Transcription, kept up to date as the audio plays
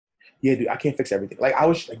Yeah, dude, I can't fix everything. Like I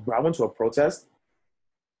was like, bro, I went to a protest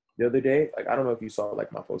the other day. Like I don't know if you saw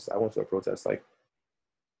like my post. I went to a protest, like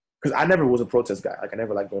because I never was a protest guy. Like I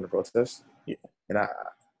never liked going to protests. Yeah. And I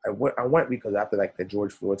went because after like the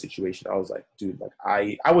George Floyd situation, I was like, dude, like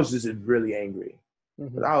I was just really angry.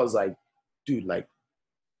 Mm-hmm. But I was like, dude, like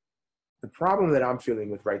the problem that I'm feeling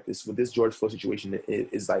with this George Floyd situation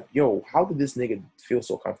is like, yo, how did this nigga feel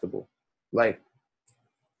so comfortable? Like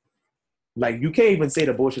you can't even say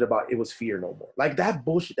the bullshit about it was fear no more. Like that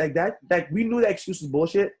bullshit, like we knew that excuse was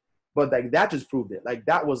bullshit, but like that just proved it. Like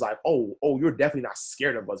that was like, oh, you're definitely not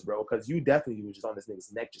scared of us, bro, because you definitely was just on this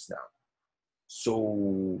nigga's neck just now.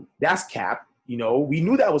 So that's cap. You know, we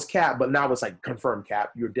knew that was cap, but now it's like confirmed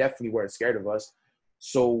cap. You're definitely weren't scared of us.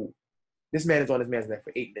 So this man is on this man's neck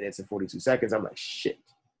for 8 minutes and 42 seconds. I'm like, shit.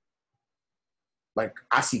 Like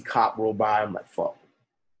I see cop roll by. I'm like, fuck.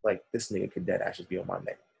 Like this nigga could dead actually be on my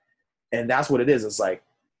neck. And that's what it is. It's like,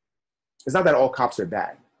 it's not that all cops are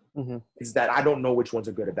bad. Mm-hmm. It's that I don't know which ones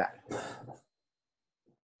are good or bad.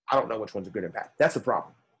 I don't know which ones are good or bad. That's the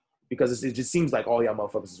problem. Because it just seems like all y'all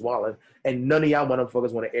motherfuckers is wilding, and none of y'all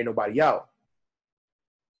motherfuckers want to air nobody out.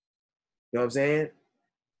 You know what I'm saying?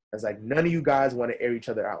 It's like none of you guys want to air each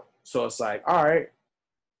other out. So it's like, all right,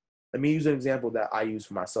 let me use an example that I use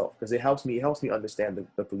for myself because it helps me understand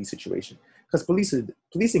the police situation. Because police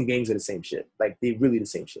and gangs are the same shit. Like they really the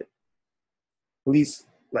same shit. Police,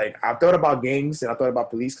 like I've thought about gangs and I thought about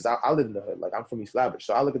police because I live in the hood. Like I'm from East Flatbush,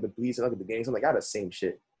 so I look at the police and I look at the gangs. I'm like, I the same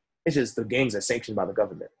shit. It's just the gangs are sanctioned by the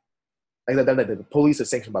government. Like the police are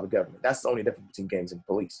sanctioned by the government. That's the only difference between gangs and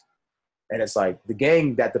police. And it's like the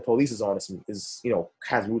gang that the police is on is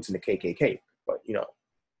has roots in the KKK. But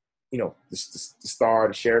the star,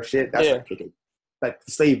 the sheriff shit. That's like KKK, like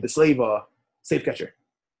the slave catcher.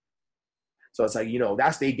 So it's like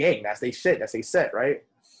that's their gang, that's their shit, that's their set, right?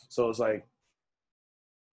 So it's like,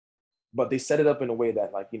 but they set it up in a way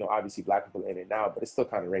that like obviously black people are in it now, but it's still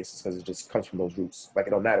kind of racist because it just comes from those roots. Like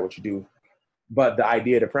it don't matter what you do. But the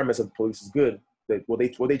idea, the premise of the police is good. What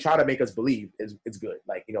they try to make us believe is it's good.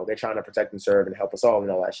 Like, they're trying to protect and serve and help us all and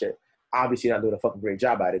all that shit. Obviously not doing a fucking great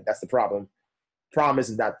job at it. That's the problem. Problem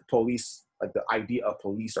isn't that the police, like the idea of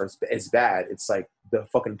police is bad. It's like the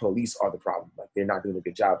fucking police are the problem. Like they're not doing a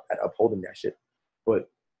good job at upholding that shit. But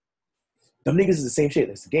them niggas is the same shit.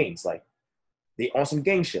 It's the gangs. Like they on some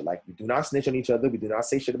gang shit. Like we do not snitch on each other. We do not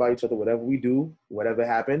say shit about each other. Whatever we do, whatever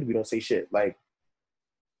happened, we don't say shit. Like,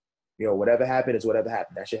 whatever happened is whatever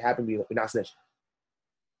happened. That shit happened, we're not snitching.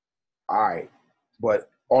 All right. But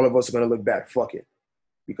all of us are going to look bad. Fuck it.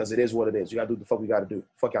 Because it is what it is. You got to do the fuck we got to do.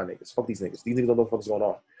 Fuck y'all niggas. Fuck these niggas. These niggas don't know what the fuck's going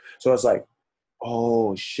on. So it's like,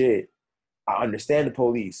 oh, shit. I understand the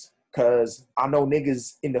police. Because I know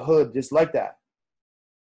niggas in the hood just like that.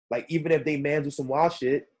 Like, even if they man do some wild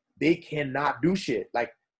shit, they cannot do shit.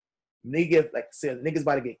 Like, niggas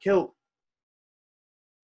about to get killed.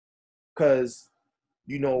 Because,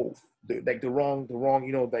 the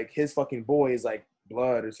wrong, like his fucking boy is like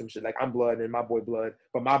blood or some shit. Like I'm blood and my boy blood,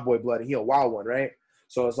 but my boy blood and he a wild one, right?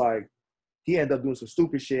 So it's like he ended up doing some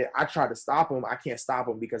stupid shit. I tried to stop him. I can't stop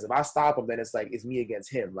him because if I stop him, then it's like it's me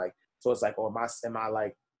against him. Like so, it's like, oh, am I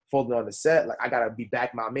like folding on the set? Like I gotta be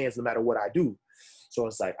back my mans no matter what I do. So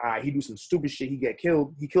it's like, all right, he do some stupid shit. He get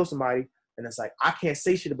killed. He kills somebody, and it's like I can't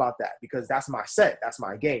say shit about that because that's my set. That's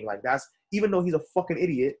my gang. Like that's even though he's a fucking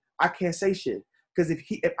idiot, I can't say shit. Because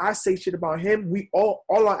if I say shit about him, we all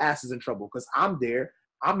our ass is in trouble. Because I'm there,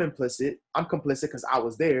 I'm complicit because I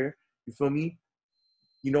was there. You feel me?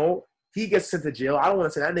 He gets sent to jail. I don't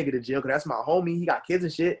want to send that nigga to jail because that's my homie. He got kids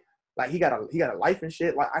and shit. Like he got a life and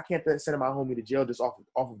shit. Like I can't send my homie to jail just off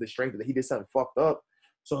of the strength that he did something fucked up.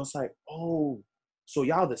 So it's like, oh, so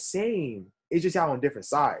y'all the same. It's just y'all on different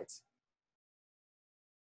sides.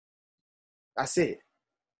 That's it.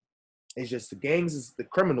 It's just the gangs is the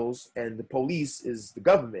criminals and the police is the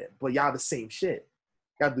government. But y'all the same shit.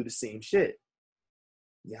 Y'all do the same shit.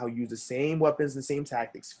 Y'all use the same weapons, the same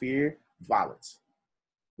tactics. Fear, violence.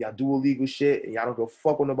 Y'all do illegal shit and y'all don't go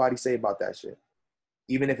fuck what nobody say about that shit.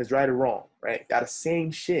 Even if it's right or wrong, right? Y'all the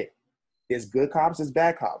same shit. There's good cops, there's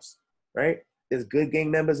bad cops, right? There's good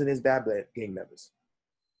gang members and there's bad gang members.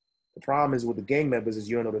 The problem is with the gang members is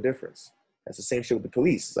you don't know the difference. That's the same shit with the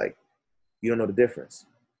police. It's like, you don't know the difference.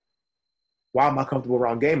 Why am I comfortable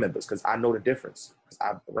around gang members? Because I know the difference. Because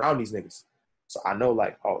I'm around these niggas. So I know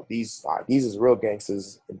like, oh, these is real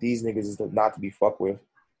gangsters. And these niggas is not to be fucked with.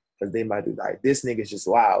 Because they might do like, this nigga's just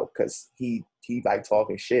loud because he like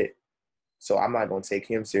talking shit. So I'm not going to take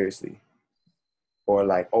him seriously. Or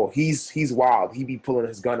like, oh, he's wild. He be pulling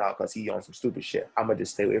his gun out because he on some stupid shit. I'm going to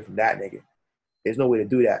just stay away from that nigga. There's no way to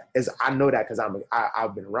do that. I know that because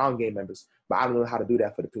I've been around gang members. But I don't know how to do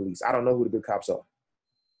that for the police. I don't know who the good cops are.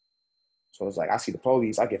 So it's like, I see the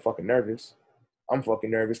police, I get fucking nervous. I'm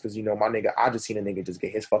fucking nervous because, you know, my nigga, I just seen a nigga just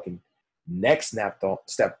get his fucking neck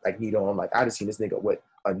knee on. Like, I just seen this nigga with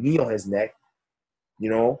a knee on his neck, you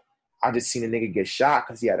know? I just seen a nigga get shot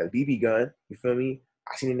because he had a BB gun, you feel me?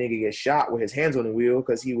 I seen a nigga get shot with his hands on the wheel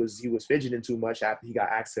because he was fidgeting too much after he got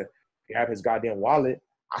asked to grab his goddamn wallet.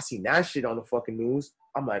 I seen that shit on the fucking news.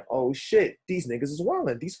 I'm like, oh shit, these niggas is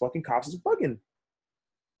wilding. These fucking cops is bugging.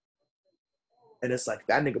 And it's like,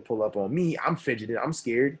 that nigga pull up on me. I'm fidgeting. I'm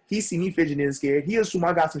scared. He see me fidgeting and scared. He assume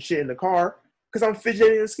I got some shit in the car because I'm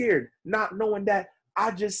fidgeting and scared, not knowing that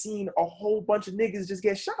I just seen a whole bunch of niggas just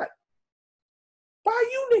get shot. By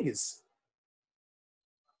you niggas.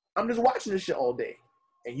 I'm just watching this shit all day.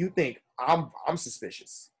 And you think I'm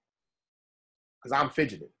suspicious because I'm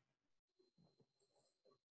fidgeting.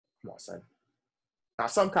 Come on, son. Now,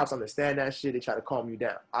 some cops understand that shit. They try to calm you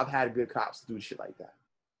down. I've had good cops do shit like that.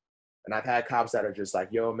 And I've had cops that are just like,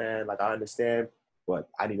 yo, man, like, I understand, but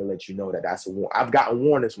I need to let you know that that's a warning. I've gotten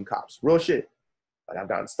warnings from cops. Real shit. Like, I've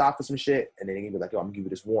gotten stopped for some shit, and then they be like, yo, I'm going to give you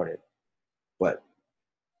this warning. But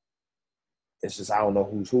it's just, I don't know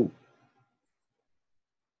who's who.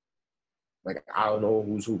 Like, I don't know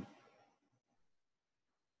who's who.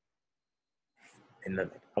 And then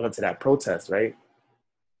I went to that protest, right?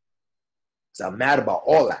 So I'm mad about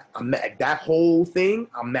all that. I'm mad. That whole thing,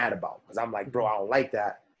 I'm mad about. Because I'm like, bro, I don't like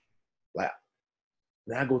that. Like,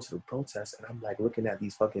 then I go to the protest, and I'm like looking at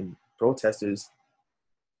these fucking protesters,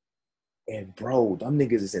 and bro, them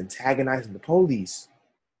niggas is antagonizing the police.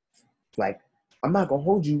 Like, I'm not gonna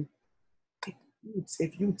hold you.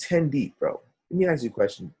 If you 10 deep, bro, let me ask you a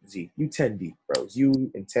question, Z. You 10 deep, bro. It's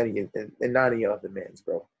you and 10 and 9 of your other mans,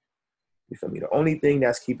 bro. You feel me? The only thing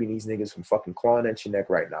that's keeping these niggas from fucking clawing at your neck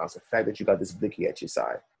right now is the fact that you got this blicky at your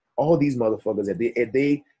side. All these motherfuckers,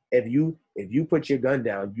 if you put your gun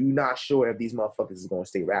down, you not sure if these motherfuckers is gonna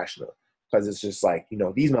stay rational. Because it's just like, you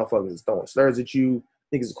know, these motherfuckers is throwing slurs at you,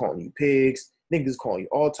 niggas is calling you pigs, niggas is calling you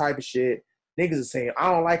all type of shit. Niggas is saying,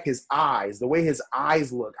 I don't like his eyes, the way his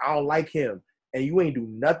eyes look, I don't like him. And you ain't do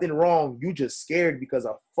nothing wrong. You just scared because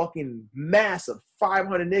a fucking mass of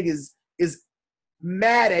 500 niggas is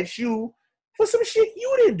mad at you for some shit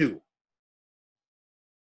you didn't do.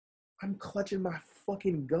 I'm clutching my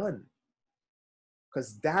fucking gun.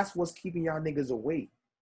 Because that's what's keeping y'all niggas awake.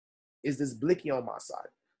 Is this blicky on my side.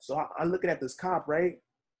 So I'm looking at this cop, right?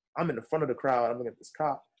 I'm in the front of the crowd. I'm looking at this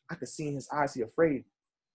cop. I can see in his eyes he afraid.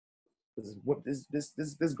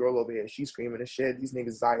 This girl over here, she's screaming and shit. These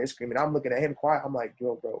niggas out here screaming. I'm looking at him quiet. I'm like,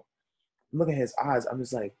 yo, bro. I'm looking at his eyes. I'm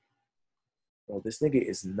just like, bro, this nigga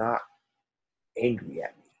is not angry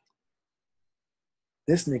at me.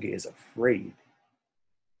 This nigga is afraid.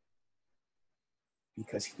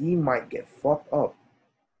 Because he might get fucked up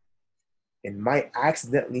and might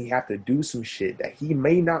accidentally have to do some shit that he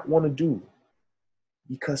may not want to do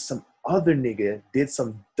because some other nigga did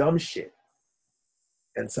some dumb shit.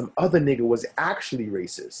 And some other nigga was actually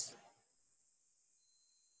racist.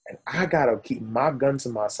 And I gotta keep my gun to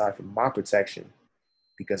my side for my protection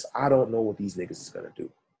because I don't know what these niggas is gonna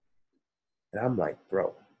do. And I'm like,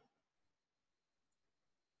 bro,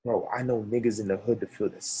 I know niggas in the hood that feel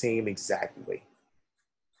the same exact way.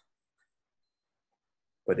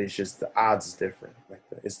 But it's just the odds is different. Like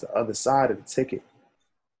it's the other side of the ticket.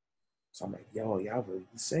 So I'm like, yo, y'all really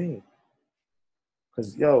the same.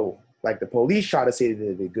 Because, yo, like the police try to say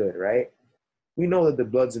that they're good, right? We know that the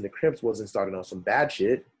Bloods and the Crips wasn't starting on some bad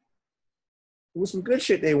shit. It was some good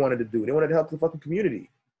shit they wanted to do. They wanted to help the fucking community.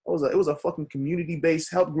 It was a fucking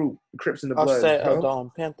community-based help group, the Crips and the Bloods. Offset of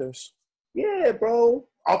the Panthers. Yeah, bro.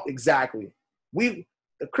 Oh, exactly. The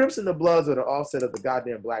Crips and the Bloods are the offset of the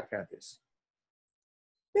goddamn Black Panthers.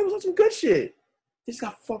 They was on some good shit. They just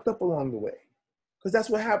got fucked up along the way. Because that's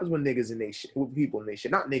what happens when niggas in they shit, with people in they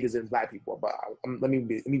shit. Not niggas and black people, but let me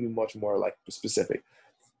be much more like specific.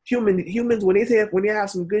 Humans, when they have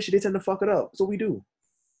some good shit, they tend to fuck it up. That's what we do.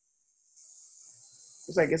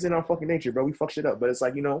 It's like, it's in our fucking nature, bro. We fuck shit up. But it's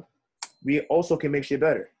like, you know, we also can make shit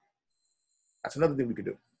better. That's another thing we could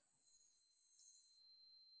do.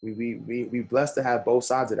 We blessed to have both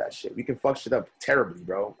sides of that shit. We can fuck shit up terribly,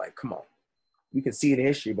 bro. Like, come on. We can see it in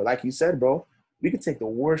history. But like you said, bro, we can take the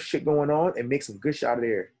worst shit going on and make some good shit out of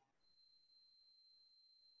there.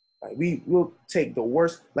 Like, we'll take the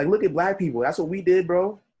worst. Like, look at black people. That's what we did,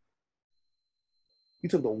 bro. We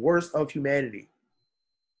took the worst of humanity.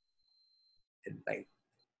 And, like,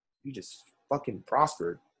 we just fucking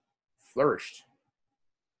prospered, flourished.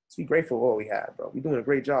 Let's be grateful for what we had, bro. We're doing a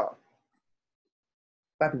great job.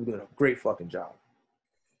 Black people doing a great fucking job.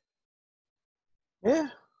 Yeah.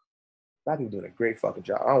 Black people doing a great fucking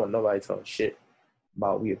job. I don't want nobody telling shit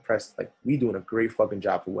about we oppressed. Like, we doing a great fucking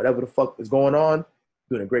job for whatever the fuck is going on.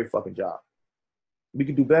 Doing a great fucking job. We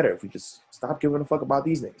could do better if we just stop giving a fuck about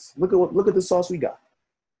these niggas. Look at the sauce we got.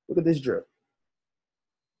 Look at this drip.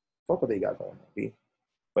 Fuck what they got going on, B.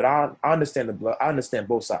 But I understand the blood. I understand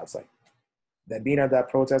both sides. Like, that being at that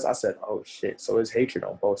protest, I said, oh shit. So it's hatred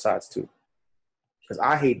on both sides too. Because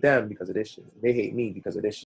I hate them because of this shit. They hate me because of this shit.